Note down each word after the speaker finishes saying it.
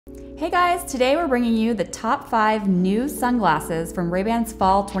Hey guys, today we're bringing you the top 5 new sunglasses from Ray-Ban's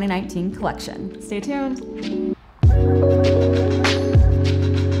Fall 2019 collection. Stay tuned.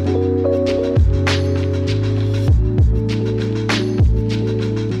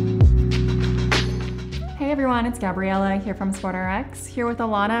 Hey everyone, it's Gabriella here from SportRx, here with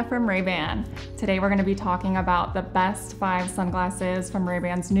Alana from Ray-Ban. Today we're going to be talking about the best 5 sunglasses from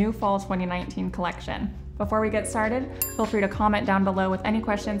Ray-Ban's new Fall 2019 collection. Before we get started, feel free to comment down below with any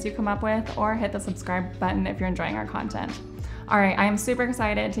questions you come up with or hit the subscribe button if you're enjoying our content. All right, I am super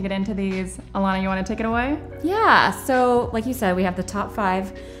excited to get into these. Alana, you want to take it away? Yeah, so like you said, we have the top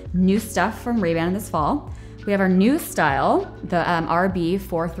 5 new stuff from Ray-Ban this fall. We have our new style, the RB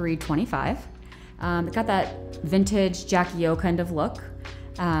 4325. It got that vintage Jackie O kind of look.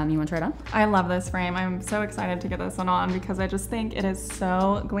 You want to try it on? I love this frame. I'm so excited to get this one on because I just think it is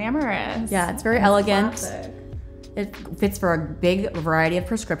so glamorous. Yeah, it's very elegant. Classic. It fits for a big variety of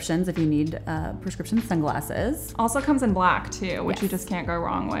prescriptions if you need prescription sunglasses. Also comes in black too, which Yes. you just can't go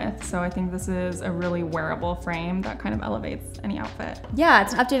wrong with. So I think this is a really wearable frame that kind of elevates any outfit. Yeah,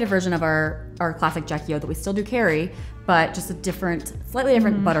 it's an updated version of our classic Jackie O that we still do carry, but just a different, slightly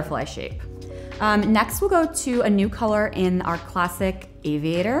different butterfly shape. Next, we'll go to a new color in our classic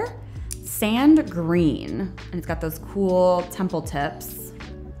Aviator, Sand Green. And it's got those cool temple tips.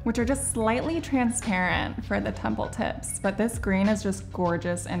 Which are just slightly transparent for the temple tips, but this green is just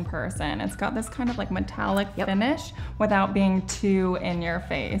gorgeous in person. It's got this kind of like metallic finish without being too in your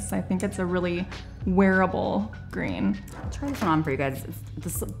face. I think it's a really wearable green. I'll try this one on for you guys.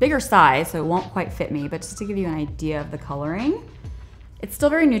 It's this bigger size, so it won't quite fit me, but just to give you an idea of the coloring. It's still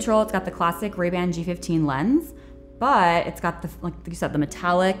very neutral. It's got the classic Ray-Ban G15 lens, but it's got the, like you said, the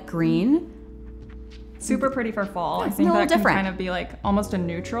metallic green. Super pretty for fall. Yeah, I think a little that can different. kind of be like almost a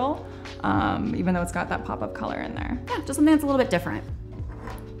neutral, even though it's got that pop of color in there. Yeah, just something that's a little bit different.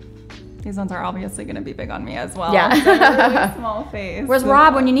 These ones are obviously going to be big on me as well. Yeah. It's a really small face. Where's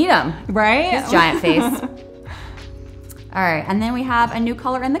Rob when you need him? Right? His giant face. All right, and then we have a new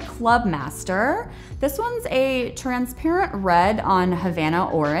color in the Club Master. This one's a transparent red on Havana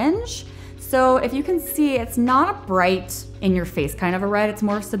orange. So if you can see, it's not a bright in your face kind of a red. It's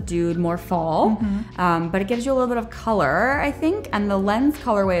more subdued, more fall, but it gives you a little bit of color, I think. And the lens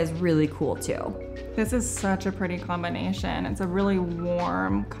colorway is really cool too. This is such a pretty combination. It's a really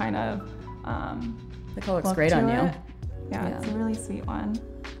warm kind of The color looks look great to on you. it. Yeah, it's a really sweet one. Do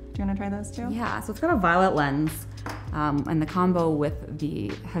you want to try those too? Yeah, so it's got a violet lens, and the combo with the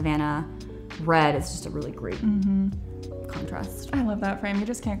Havana red is just a really great contrast. I love that frame. You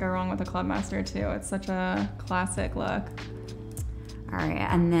just can't go wrong with a Club Master too. It's such a classic look. All right,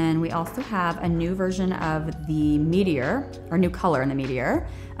 and then we also have a new version of the Meteor, or new color in the Meteor.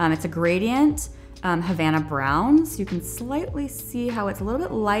 It's a gradient Havana brown, so you can slightly see how it's a little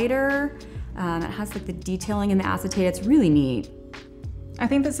bit lighter. It has like the detailing in the acetate. It's really neat. I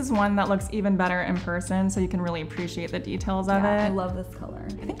think this is one that looks even better in person, so you can really appreciate the details of I it. love this color.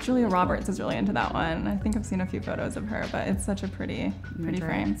 I think Julia Roberts is really into that one. I think I've seen a few photos of her, but it's such a pretty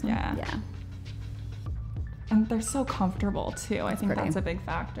frame. Yeah. And they're so comfortable too. I think that's a big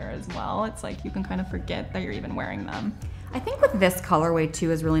factor as well. It's like you can kind of forget that you're even wearing them. I think with this colorway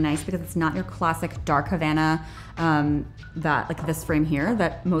too is really nice because it's not your classic dark Havana, that like this frame here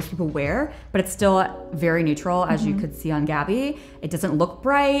that most people wear, but it's still very neutral as you could see on Gabby. It doesn't look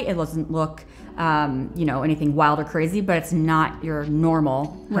bright, it doesn't look you know, anything wild or crazy, but it's not your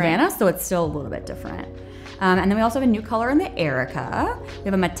normal Havana, so it's still a little bit different. And then we also have a new color in the Erica. We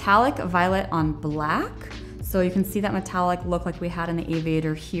have a metallic violet on black. So you can see that metallic look like we had in the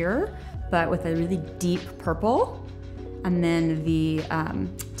Aviator here, but with a really deep purple. And then the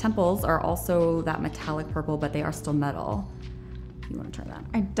temples are also that metallic purple, but they are still metal. You want to try that?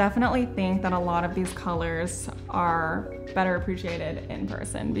 I definitely think that a lot of these colors are better appreciated in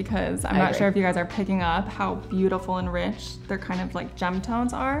person because I'm not sure if you guys are picking up how beautiful and rich their kind of like gem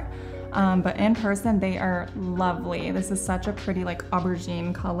tones are. But in person, they are lovely. This is such a pretty like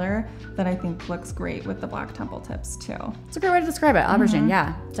aubergine color that I think looks great with the black temple tips too. It's a great way to describe it, aubergine,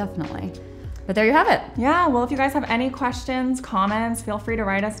 yeah, definitely. But there you have it. Yeah, well, if you guys have any questions, comments, feel free to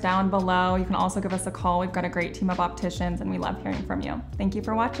write us down below. You can also give us a call. We've got a great team of opticians and we love hearing from you. Thank you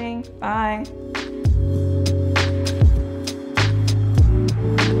for watching. Bye.